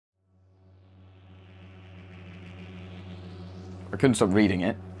I couldn't stop reading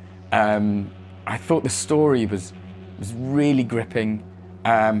it. I thought the story was really gripping.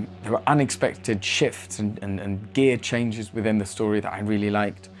 There were unexpected shifts and gear changes within the story that I really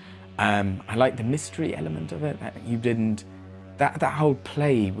liked. I liked the mystery element of it, that whole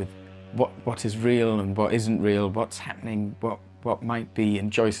play with what is real and what isn't real, what's happening, what might be in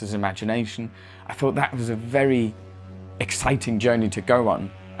Joyce's imagination. I thought that was a very exciting journey to go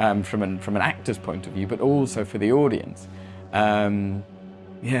on from an actor's point of view, but also for the audience.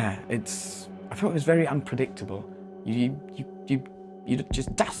 Yeah, I thought it was very unpredictable. You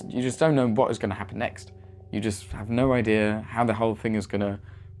just don't know what is going to happen next. You just have no idea how the whole thing is going to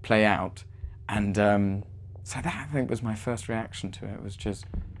play out. And so that, I think, was my first reaction to it. It was just,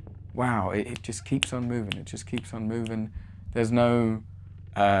 wow, it just keeps on moving. It just keeps on moving. There's no,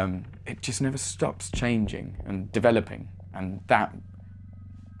 it just never stops changing and developing. And that,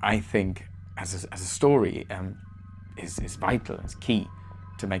 I think, as a story, is vital, is key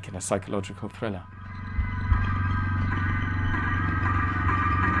to making a psychological thriller.